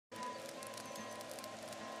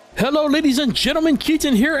Hello ladies and gentlemen,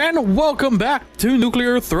 Keaton here and welcome back to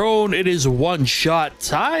Nuclear Throne. It is one-shot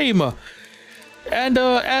time. And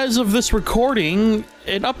as of this recording,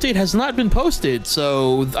 an update has not been posted,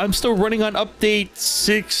 so I'm still running on update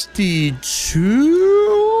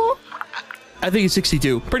 62? I think it's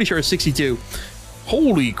 62. Pretty sure it's 62.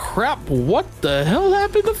 Holy crap, what the hell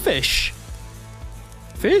happened to fish?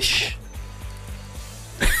 Fish?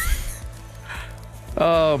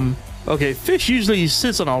 Okay, fish usually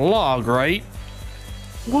sits on a log, right?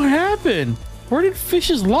 What happened? Where did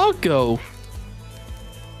fish's log go?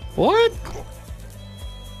 What?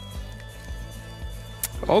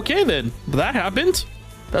 Okay then, that happened.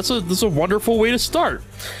 That's a wonderful way to start.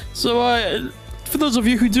 So, for those of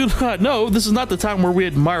you who do not know, this is not the time where we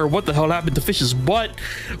admire what the hell happened to fish's butt,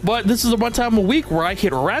 but this is the one time a week where I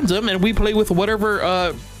hit random and we play with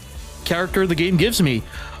whatever character the game gives me.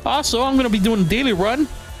 Also, I'm gonna be doing a daily run.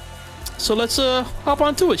 So let's hop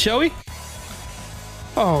onto it, shall we?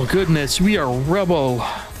 Oh goodness, we are Rebel.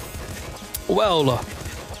 Well,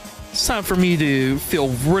 it's time for me to feel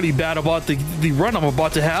really bad about the run I'm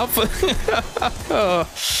about to have.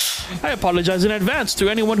 I apologize in advance to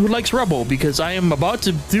anyone who likes Rebel because I am about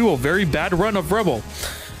to do a very bad run of Rebel.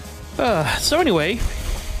 So anyway,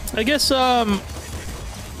 I guess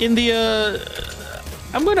in the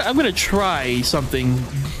I'm gonna try something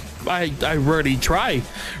I rarely try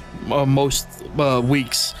most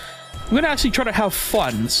weeks. I'm gonna actually try to have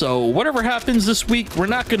fun, so whatever happens this week, we're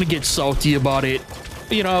not gonna get salty about it.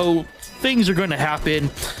 You know, things are gonna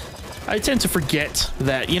happen. I tend to forget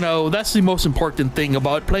that, you know, that's the most important thing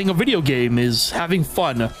about playing a video game is having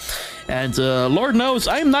fun. And Lord knows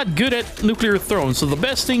I'm not good at Nuclear Throne, so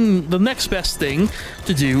the next best thing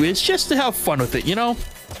to do is just to have fun with it, you know?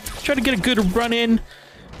 Try to get a good run in.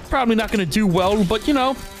 Probably not gonna do well, but you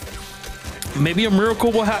know, maybe a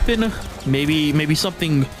miracle will happen. Maybe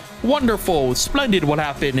something wonderful, splendid will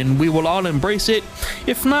happen, and we will all embrace it.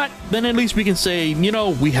 If not, then at least we can say, you know,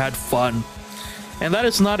 we had fun. And that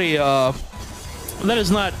is not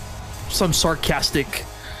some sarcastic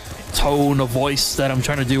tone of voice that I'm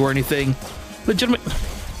trying to do or anything.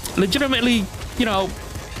 Legitimately, you know,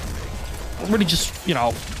 really just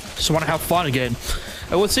want to have fun again.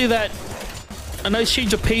 I would say that a nice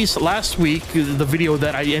change of pace last week, the video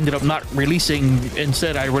that I ended up not releasing.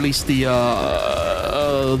 Instead, I released the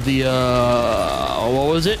what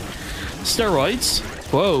was it? Steroids.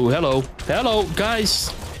 Whoa, hello,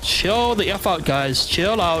 guys. Chill the F out, guys.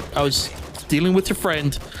 Chill out. I was dealing with your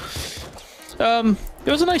friend. It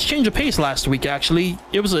was a nice change of pace last week, actually.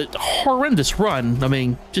 It was a horrendous run. I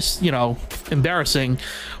mean, just, you know, embarrassing.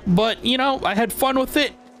 But, you know, I had fun with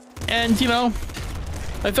it. And, you know,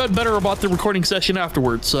 I felt better about the recording session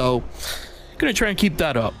afterwards, so gonna try and keep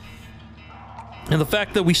that up. And the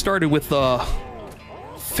fact that we started with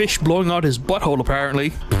fish blowing out his butthole,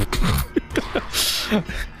 apparently,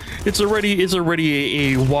 it's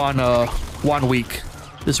already a one week.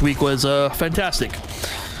 This week was fantastic,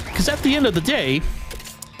 because at the end of the day,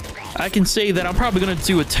 I can say that I'm probably gonna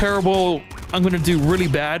do I'm gonna do really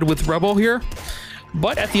bad with Rebel here.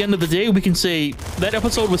 But at the end of the day, we can say that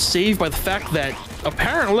episode was saved by the fact that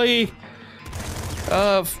apparently,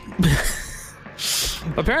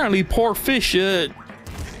 apparently poor fish is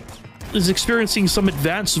experiencing some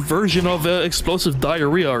advanced version of explosive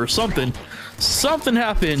diarrhea or something. Something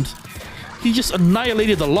happened. He just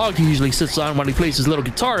annihilated the log he usually sits on when he plays his little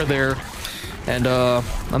guitar there. And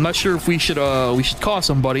I'm not sure if we should call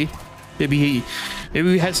somebody. Maybe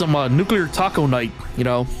we had some nuclear taco night, you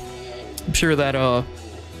know. I'm sure that I'm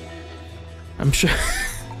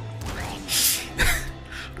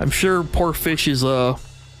sure poor fish is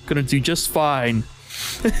gonna do just fine.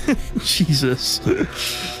 Jesus.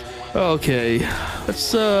 Okay,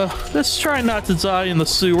 let's try not to die in the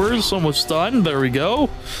sewers. Almost done. There we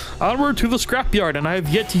go. Onward to the scrapyard, and I have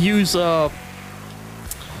yet to use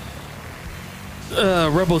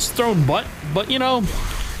Rebel's throne butt, but you know,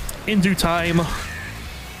 in due time.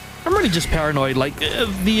 I'm really just paranoid, like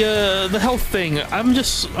the health thing. I'm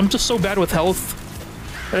just so bad with health.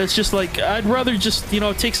 It's just like I'd rather just, you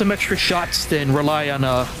know, take some extra shots than rely on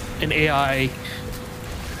an AI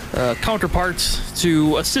counterpart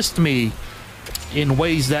to assist me in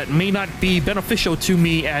ways that may not be beneficial to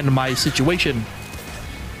me and my situation.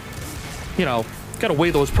 You know, gotta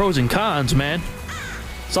weigh those pros and cons, man.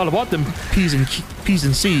 It's all about them P's and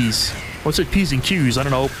C's. What's it, P's and Q's? I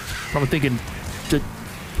don't know. I'm thinking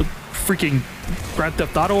freaking Grand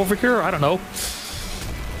Theft Auto over here? I don't know.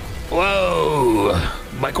 Whoa,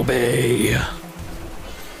 Michael Bay.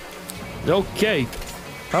 Okay.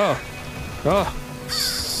 Oh,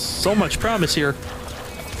 so much promise here.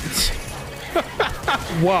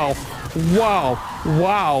 Wow. Wow.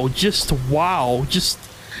 Wow. Just wow. Just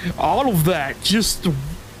all of that. Just...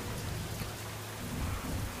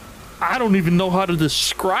 I don't even know how to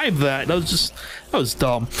describe that. That was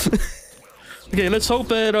dumb. Okay, let's hope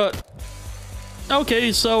that,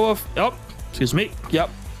 okay, so, oh, excuse me. Yep.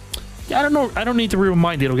 Yeah, I don't know. I don't need to be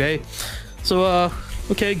reminded, okay? So,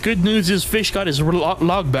 okay, good news is Fish got his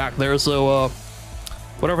log back there, so,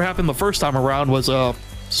 whatever happened the first time around was,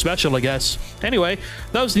 special, I guess. Anyway,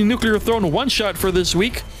 that was the Nuclear Throne one-shot for this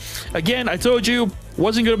week. Again, I told you,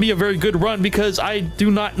 wasn't going to be a very good run because I do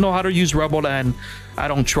not know how to use Rebel, and I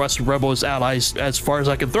don't trust Rebel's allies as far as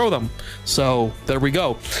I can throw them. So, there we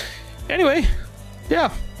go. Anyway,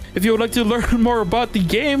 yeah. If you would like to learn more about the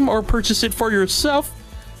game or purchase it for yourself,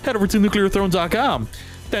 head over to nuclearthrone.com.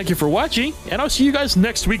 Thank you for watching, and I'll see you guys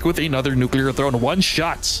next week with another Nuclear Throne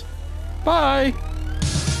one-shot. Bye!